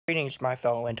Greetings, my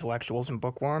fellow intellectuals and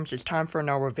bookworms. It's time for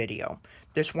another video.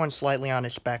 This one's slightly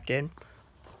unexpected.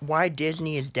 Why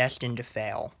Disney is destined to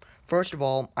fail. First of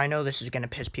all, I know this is going to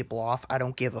piss people off. I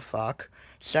don't give a fuck.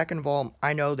 Second of all,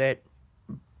 I know that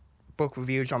book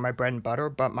reviews are my bread and butter,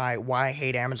 but my Why I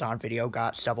Hate Amazon video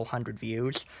got several hundred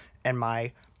views, and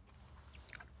my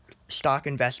stock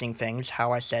investing things,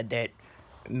 how I said that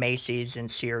Macy's and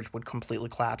Sears would completely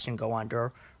collapse and go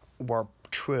under, were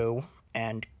true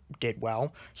and did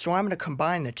well. So I'm going to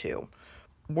combine the two.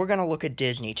 We're going to look at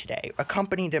Disney today, a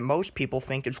company that most people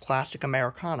think is classic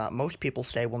Americana. Most people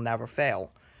say will never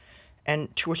fail.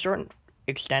 And to a certain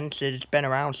extent, it's been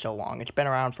around so long. It's been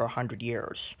around for 100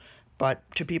 years. But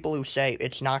to people who say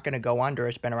it's not going to go under,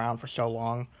 it's been around for so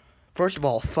long, first of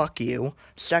all, fuck you.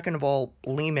 Second of all,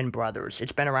 Lehman Brothers.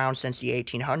 It's been around since the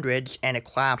 1800s, and it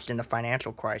collapsed in the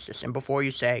financial crisis. And before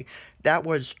you say that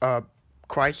was a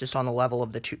crisis on the level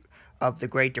of the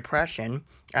Great Depression,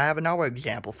 I have another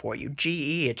example for you.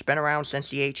 GE, it's been around since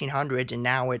the 1800s, and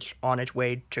now it's on its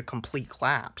way to complete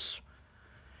collapse.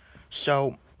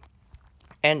 So,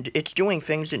 and it's doing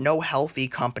things that no healthy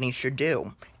company should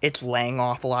do. It's laying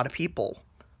off a lot of people,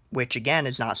 which, again,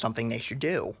 is not something they should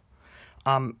do.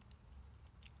 And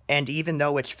even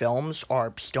though its films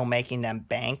are still making them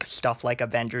bank, stuff like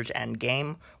Avengers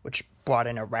Endgame, which brought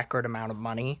in a record amount of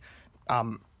money,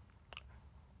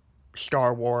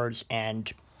 Star Wars and,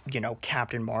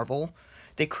 Captain Marvel,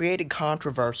 they created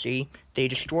controversy, they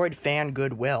destroyed fan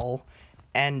goodwill,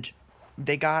 and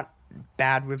they got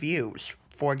bad reviews.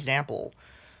 For example,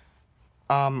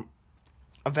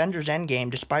 Avengers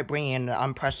Endgame, despite bringing in an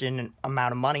unprecedented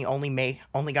amount of money, only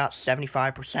got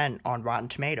 75% on Rotten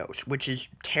Tomatoes, which is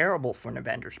terrible for an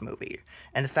Avengers movie.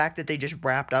 And the fact that they just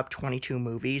wrapped up 22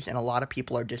 movies and a lot of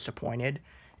people are disappointed,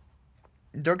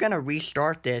 they're going to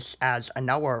restart this as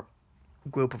another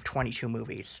group of 22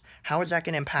 movies. How is that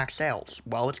going to impact sales?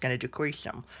 Well, it's going to decrease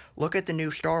them. Look at the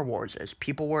new Star Warses.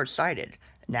 People were excited.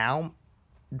 Now,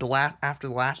 after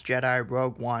The Last Jedi,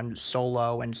 Rogue One,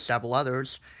 Solo, and several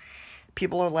others,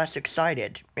 people are less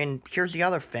excited. And here's the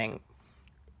other thing.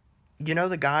 You know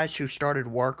the guys who started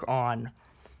work on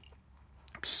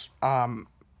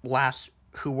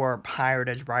who were hired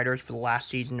as writers for the last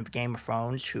season of Game of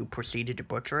Thrones who proceeded to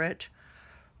butcher it?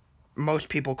 Most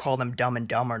people call them Dumb and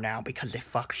Dumber now because they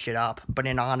fuck shit up. But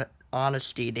in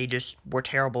honesty, they just were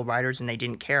terrible writers and they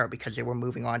didn't care because they were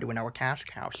moving on to another cash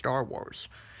cow, Star Wars.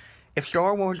 If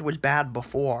Star Wars was bad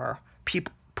before,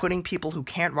 putting people who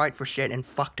can't write for shit and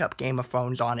fucked up Game of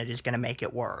Thrones on it is going to make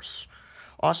it worse.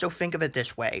 Also, think of it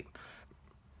this way.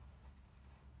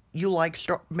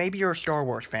 Maybe you're a Star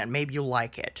Wars fan. Maybe you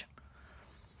like it.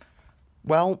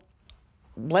 Well,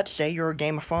 let's say you're a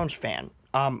Game of Thrones fan.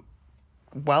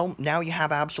 Well, now you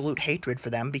have absolute hatred for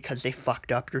them because they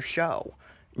fucked up your show.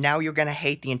 Now you're going to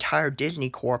hate the entire Disney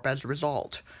Corp as a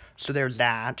result. So there's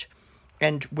that.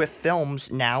 And with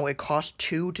films now, it costs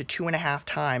 2 to 2.5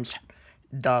 times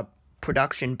the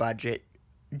production budget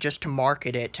just to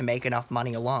market it to make enough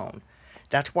money alone.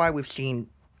 That's why we've seen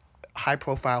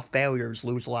high-profile failures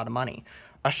lose a lot of money.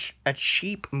 A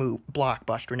cheap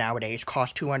blockbuster nowadays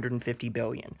costs $250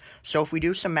 billion. So if we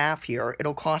do some math here,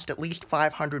 it'll cost at least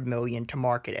 $500 million to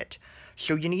market it.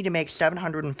 So you need to make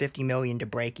 $750 million to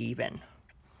break even.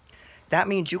 That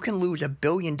means you can lose $1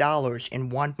 billion in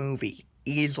one movie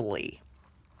easily.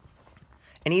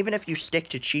 And even if you stick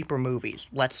to cheaper movies,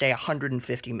 let's say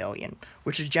 $150 million,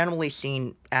 which is generally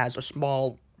seen as a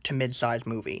small to mid-sized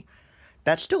movie,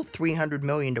 that's still $300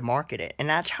 million to market it, and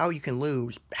that's how you can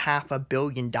lose $500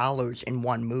 million in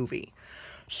one movie.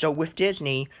 So with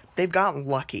Disney, they've gotten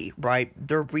lucky, right?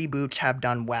 Their reboots have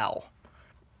done well.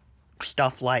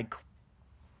 Stuff like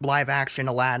live-action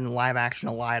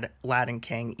Aladdin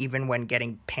King, even when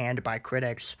getting panned by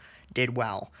critics, did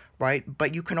well, right?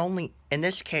 But you can only, in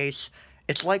this case,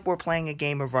 it's like we're playing a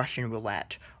game of Russian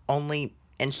roulette, only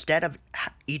instead of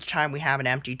each time we have an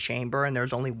empty chamber and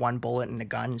there's only one bullet in the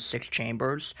gun and 6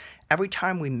 chambers, every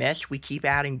time we miss, we keep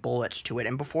adding bullets to it.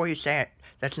 And before you say it,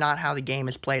 that's not how the game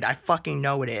is played. I fucking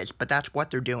know it is, but that's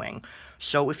what they're doing.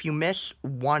 So if you miss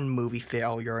one movie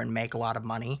failure and make a lot of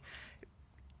money,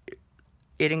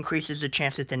 it increases the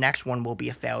chance that the next one will be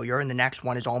a failure, and the next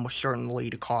one is almost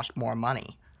certainly to cost more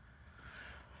money.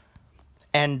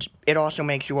 And it also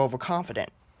makes you overconfident.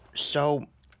 So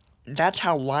that's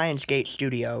how Lionsgate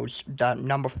Studios, the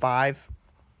number 5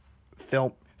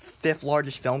 fifth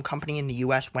largest film company in the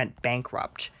U.S., went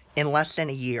bankrupt in less than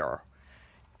a year.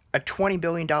 A $20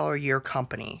 billion a year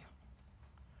company,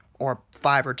 or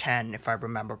 5 or 10 if I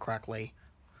remember correctly,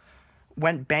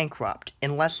 went bankrupt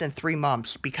in less than 3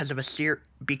 months because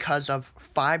of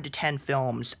 5 to 10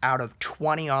 films out of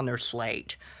 20 on their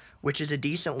slate. which is a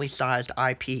decently sized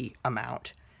IP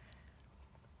amount,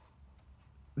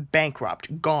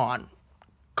 bankrupt, gone,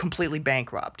 completely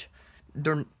bankrupt.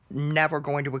 They're never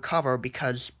going to recover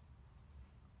because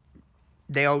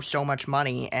they owe so much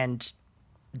money and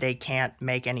they can't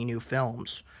make any new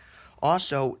films.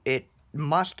 Also, it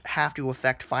must have to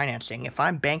affect financing. If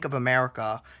I'm Bank of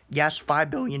America, yes, $5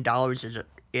 billion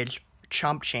is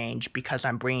chump change because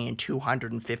I'm bringing in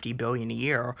 $250 billion a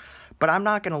year, but I'm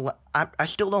not gonna. I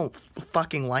still don't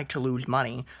fucking like to lose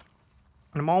money.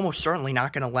 I'm almost certainly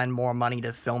not going to lend more money to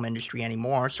the film industry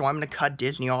anymore, so I'm going to cut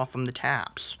Disney off from the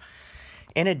taps.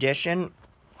 In addition,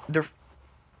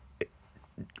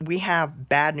 we have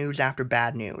bad news after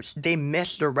bad news. They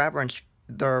missed their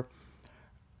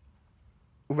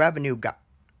revenue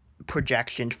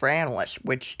projections for analysts,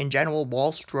 which in general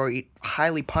Wall Street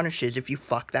highly punishes if you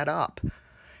fuck that up.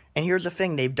 And here's the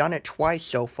thing, they've done it twice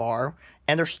so far,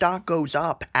 and their stock goes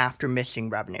up after missing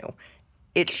revenue.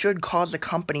 It should cause the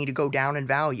company to go down in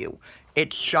value.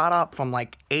 It shot up from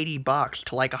like $80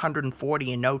 to like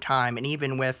 $140 in no time,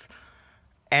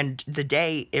 and the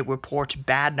day it reports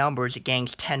bad numbers, it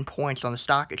gains 10 points on the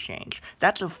stock exchange.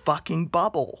 That's a fucking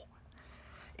bubble.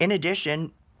 In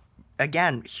addition,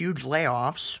 again, huge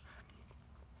layoffs.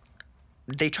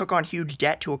 They took on huge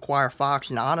debt to acquire Fox,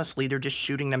 and honestly, they're just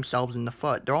shooting themselves in the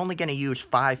foot. They're only going to use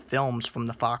 5 films from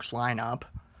the Fox lineup,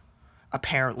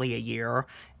 apparently a year,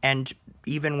 and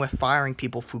even with firing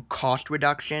people for cost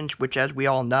reductions, which as we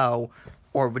all know,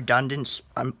 or redundant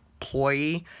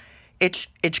employee, it's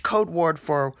code word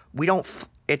for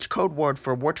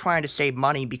we're trying to save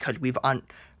money because we've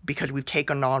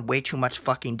taken on way too much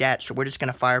fucking debt, so we're just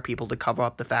gonna fire people to cover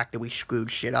up the fact that we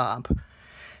screwed shit up.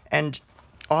 And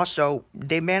also,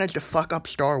 they managed to fuck up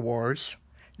Star Wars.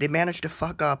 They managed to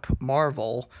fuck up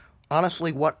Marvel.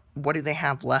 Honestly, what do they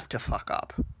have left to fuck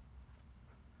up?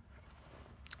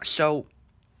 So,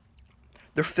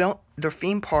 their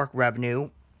theme park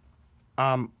revenue,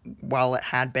 while it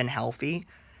had been healthy,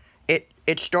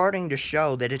 it's starting to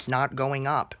show that it's not going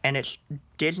up, and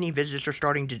Disney visits are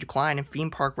starting to decline, and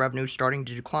theme park revenue is starting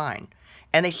to decline.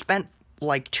 And they spent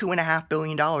like $2.5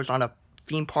 billion on a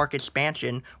theme park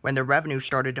expansion when their revenue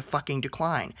started to fucking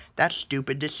decline. That's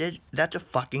a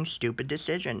fucking stupid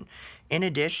decision. In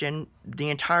addition, the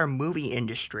entire movie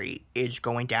industry is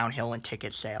going downhill in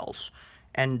ticket sales.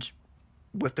 And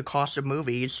with the cost of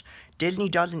movies, Disney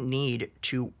doesn't need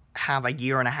to have a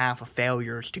year and a half of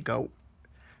failures to go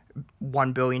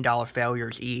 $1 billion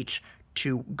failures each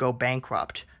to go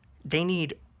bankrupt. They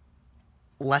need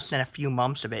less than a few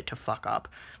months of it to fuck up.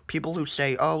 People who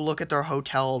say, oh, look at their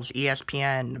hotels,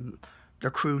 ESPN,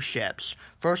 their cruise ships.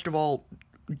 First of all,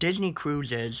 Disney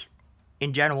cruises,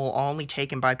 in general, are only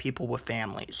taken by people with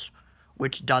families,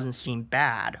 which doesn't seem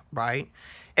bad, right?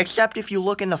 Except if you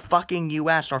look in the fucking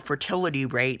US, our fertility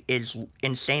rate is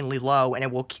insanely low, and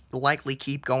it will likely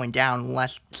keep going down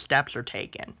unless steps are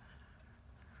taken.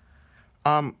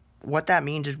 What that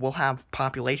means is we'll have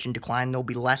population decline. There'll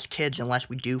be less kids unless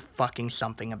we do fucking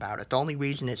something about it. The only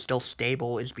reason it's still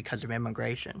stable is because of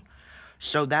immigration.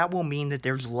 So that will mean that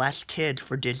there's less kids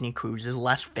for Disney cruises,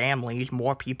 less families,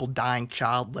 more people dying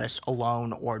childless,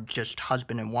 alone, or just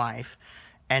husband and wife.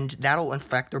 And that'll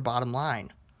affect their bottom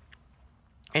line.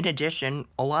 In addition,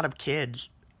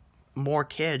 more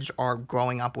kids are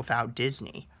growing up without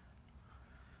Disney.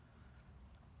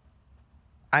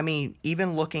 I mean,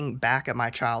 even looking back at my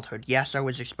childhood, yes, I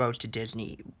was exposed to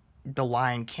Disney, The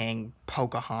Lion King,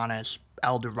 Pocahontas,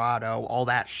 El Dorado, all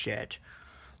that shit.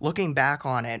 Looking back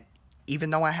on it, even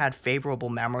though I had favorable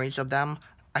memories of them,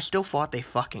 I still thought they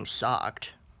fucking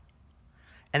sucked.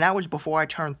 And that was before I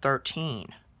turned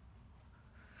 13.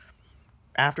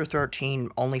 After 13,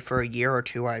 only for a year or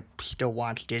two, I still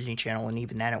watched Disney Channel, and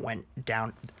even then it went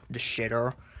down the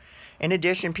shitter. In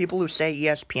addition, people who say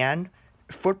ESPN,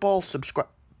 football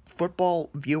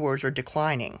viewers are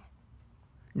declining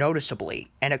noticeably,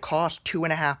 and it costs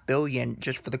 $2.5 billion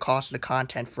just for the cost of the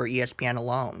content for ESPN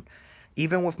alone.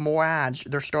 Even with more ads,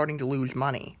 they're starting to lose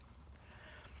money.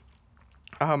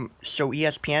 So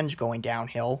ESPN's going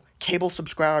downhill. Cable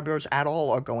subscribers at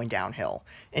all are going downhill.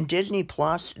 And Disney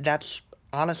Plus, that's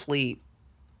honestly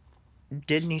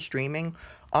Disney streaming.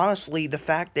 Honestly, the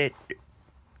fact that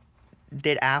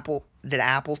Apple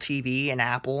TV and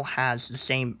Apple has the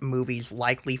same movies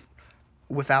likely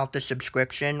without the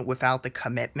subscription, without the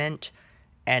commitment,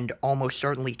 and almost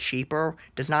certainly cheaper,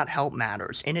 does not help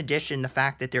matters. In addition, the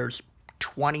fact that there's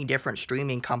 20 different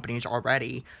streaming companies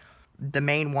already, the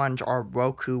main ones are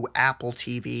Roku, Apple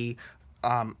TV,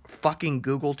 fucking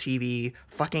Google TV,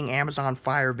 fucking Amazon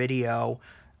Fire Video,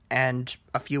 and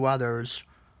a few others.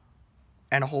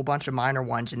 and a whole bunch of minor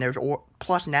ones, and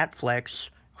plus Netflix,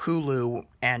 Hulu,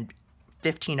 and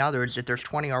 15 others, that there's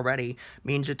 20 already,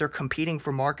 means that they're competing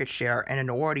for market share in an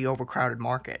already overcrowded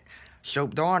market. So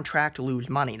they're on track to lose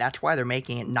money. That's why they're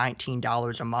making it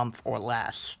 $19 a month or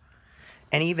less.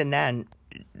 And even then,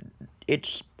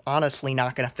 it's honestly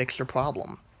not going to fix their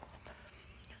problem.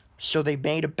 So they've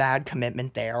made a bad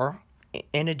commitment there.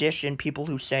 In addition, people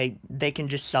who say they can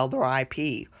just sell their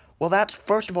IP. Well, that's,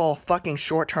 first of all, a fucking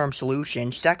short-term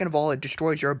solution. Second of all, it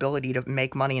destroys your ability to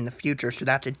make money in the future, so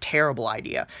that's a terrible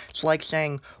idea. It's like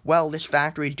saying, well, this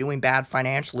factory is doing bad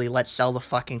financially, let's sell the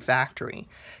fucking factory.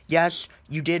 Yes,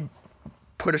 you did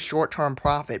put a short-term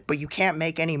profit, but you can't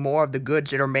make any more of the goods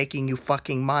that are making you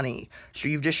fucking money, so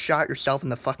you've just shot yourself in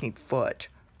the fucking foot.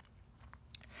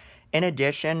 In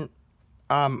addition,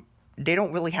 they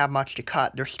don't really have much to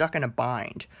cut. They're stuck in a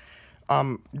bind.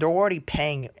 They're already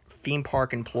paying theme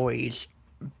park employees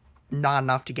not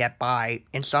enough to get by,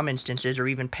 in some instances, or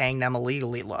even paying them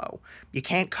illegally low. You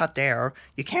can't cut there.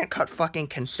 You can't cut fucking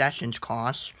concessions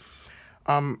costs.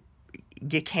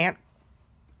 You can't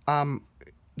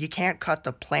cut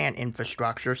the plant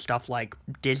infrastructure, stuff like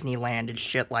Disneyland and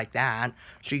shit like that.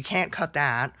 So you can't cut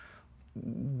that.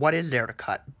 What is there to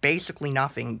cut? Basically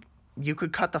nothing. You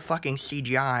could cut the fucking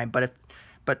CGI, but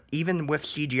even with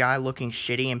CGI looking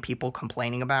shitty and people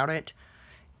complaining about it,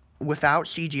 without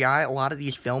CGI, a lot of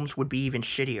these films would be even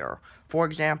shittier. For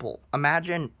example,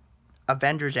 imagine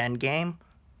Avengers Endgame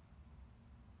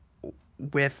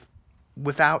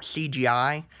without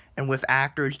CGI and with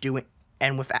actors doing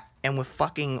and with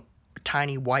fucking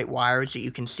tiny white wires that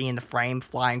you can see in the frame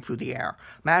flying through the air.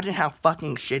 Imagine how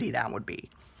fucking shitty that would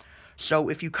be. So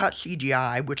if you cut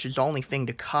CGI, which is the only thing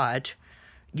to cut,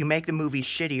 you make the movie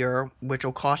shittier, which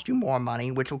will cost you more money,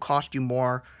 which will cost you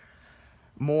more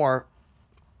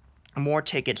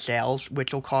ticket sales,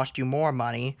 which will cost you more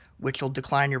money, which will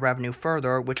decline your revenue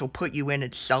further, which will put you in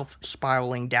a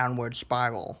self-spiraling downward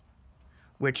spiral,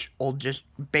 which will just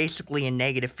basically a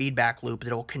negative feedback loop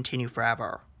that will continue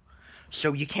forever.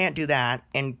 So you can't do that,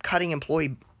 and cutting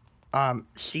employee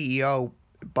CEO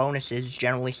bonuses is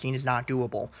generally seen as not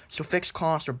doable. So fixed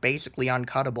costs are basically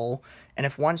uncuttable, and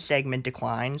if one segment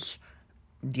declines,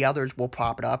 the others will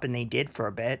prop it up, and they did for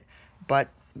a bit, but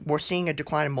we're seeing a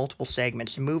decline in multiple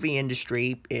segments. The movie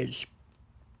industry is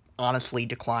honestly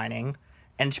declining,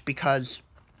 and it's because,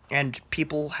 and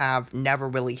people have never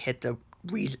really hit the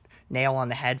nail on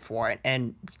the head for it,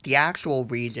 and the actual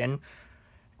reason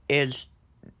is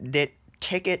that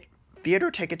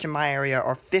theater tickets in my area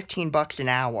are $15 an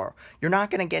hour. You're not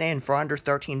going to get in for under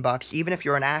 $13, even if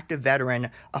you're an active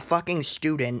veteran, a fucking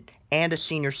student, and a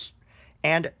senior,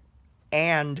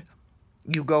 and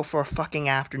you go for a fucking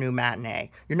afternoon matinee.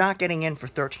 You're not getting in for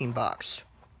 $13.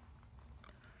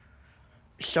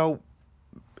 So,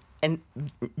 and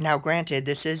now granted,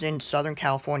 this is in Southern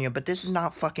California, but this is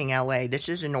not fucking LA. This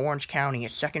is in Orange County,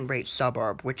 a second-rate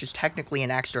suburb, which is technically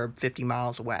an exurb 50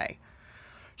 miles away.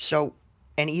 So,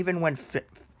 and even when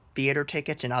theater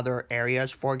tickets in other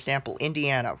areas, for example,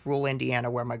 Indiana, rural Indiana,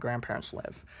 where my grandparents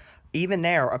live, even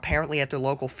there, apparently at the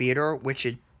local theater, which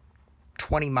is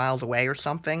 20 miles away or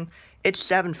something, it's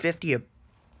 $7.50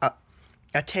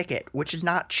 a ticket, which is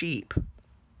not cheap.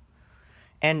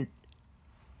 And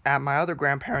at my other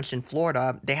grandparents in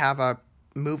Florida, they have a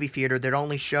movie theater that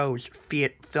only shows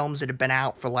films that have been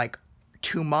out for like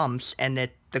 2 months, and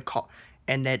that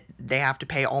they have to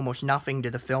pay almost nothing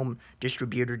to the film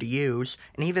distributor to use,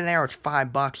 and even there it's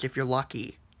 $5 if you're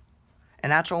lucky.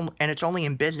 And it's only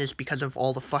in business because of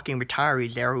all the fucking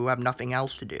retirees there who have nothing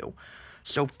else to do.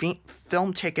 So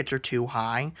film tickets are too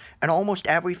high, and almost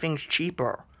everything's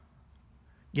cheaper.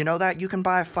 You know that? You can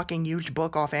buy a fucking used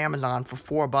book off Amazon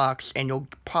for $4, and you'll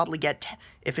probably get,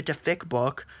 if it's a thick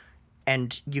book,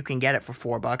 and you can get it for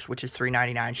 $4, which is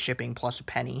 $3.99 shipping plus a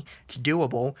penny, it's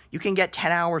doable. You can get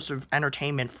 10 hours of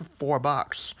entertainment for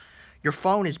 $4. Your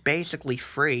phone is basically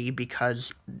free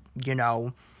because, you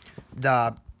know,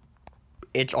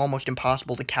 it's almost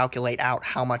impossible to calculate out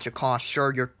how much it costs.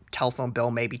 Sure, your telephone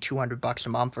bill may be $200 a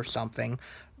month or something,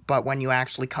 but when you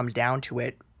actually comes down to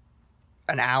it,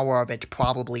 an hour of it's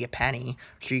probably a penny.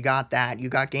 So you got that. You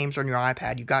got games on your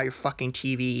iPad. You got your fucking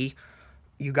TV.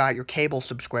 You got your cable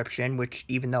subscription, which,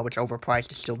 even though it's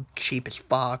overpriced, is still cheap as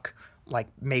fuck. Like,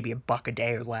 maybe $1 a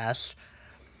day or less.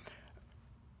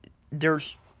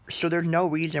 There's no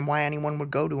reason why anyone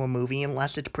would go to a movie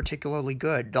unless it's particularly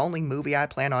good. The only movie I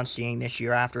plan on seeing this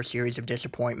year after a series of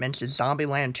disappointments is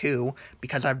Zombieland 2,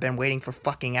 because I've been waiting for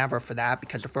fucking ever for that,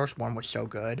 because the first one was so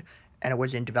good, and it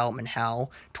was in development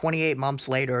hell. 28 months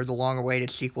later, the long-awaited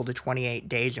sequel to 28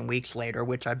 Days and Weeks Later,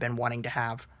 which I've been wanting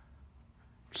to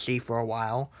see for a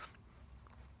while.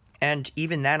 And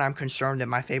even then, I'm concerned that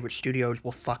my favorite studios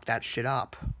will fuck that shit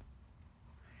up.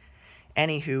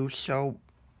 Anywho, so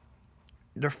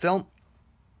their film,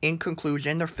 in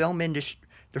conclusion, their film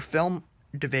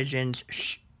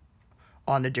divisions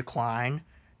on the decline.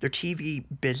 Their TV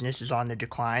business is on the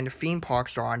decline. Their theme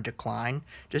parks are on decline.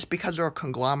 Just because they're a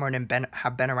conglomerate and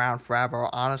have been around forever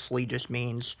honestly just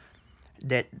means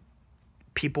that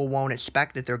people won't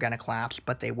expect that they're going to collapse,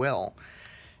 but they will.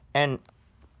 And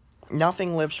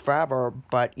nothing lives forever,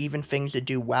 but even things that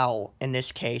do well, in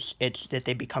this case, it's that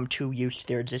they become too used to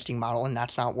their existing model, and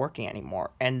that's not working anymore.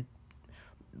 And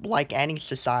like any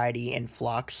society in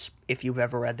flux, if you've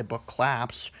ever read the book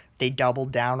Collapse, they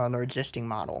doubled down on their existing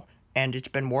model. And it's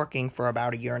been working for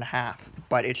about a year and a half,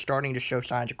 but it's starting to show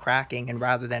signs of cracking, and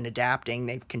rather than adapting,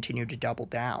 they've continued to double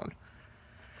down.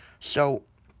 So,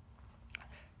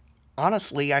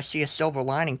 honestly, I see a silver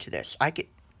lining to this.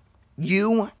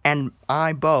 You and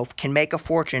I both can make a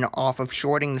fortune off of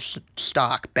shorting the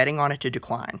stock, betting on it to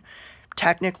decline.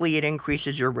 Technically, it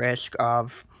increases your risk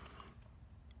of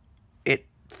it.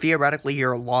 Theoretically,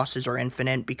 your losses are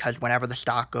infinite because whenever the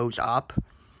stock goes up,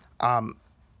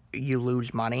 you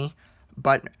lose money.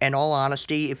 But in all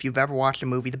honesty, if you've ever watched the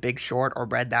movie The Big Short or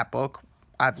read that book,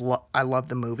 I love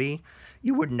the movie.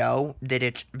 You would know that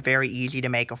it's very easy to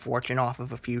make a fortune off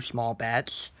of a few small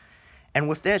bets. And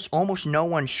with this, almost no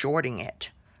one's shorting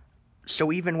it.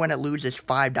 So even when it loses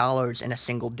 $5 in a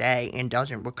single day and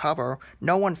doesn't recover,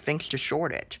 no one thinks to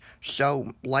short it.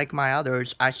 So, like my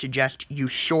others, I suggest you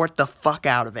short the fuck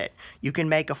out of it. You can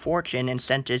make a fortune, and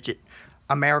since it's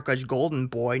America's golden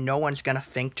boy, no one's gonna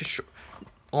think to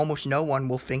almost no one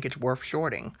will think it's worth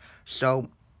shorting. So,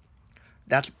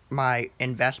 that's my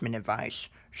investment advice.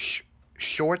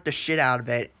 Short the shit out of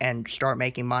it and start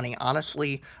making money.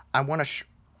 Honestly,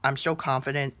 I'm so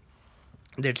confident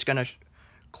that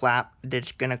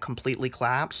it's gonna completely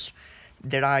collapse,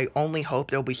 that I only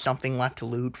hope there'll be something left to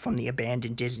loot from the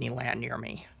abandoned Disneyland near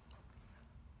me.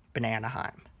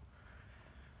 Bananaheim.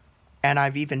 And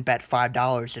I've even bet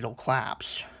 $5 it'll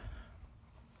collapse.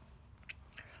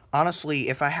 Honestly,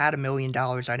 if I had $1 million,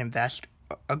 I'd invest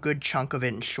a good chunk of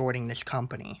it in shorting this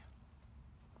company.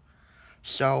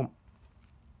 So,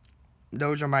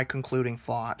 those are my concluding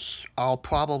thoughts. I'll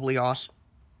probably also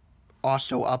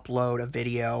upload a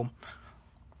video,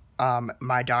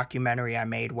 my documentary I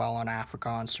made while on Africa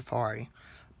on safari.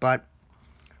 But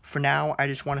for now, I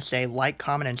just want to say like,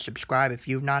 comment, and subscribe if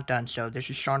you've not done so. This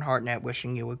is Sean Hartnett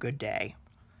wishing you a good day.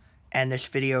 And this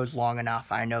video is long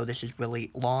enough. I know this is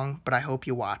really long, but I hope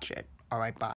you watch it. Alright, bye.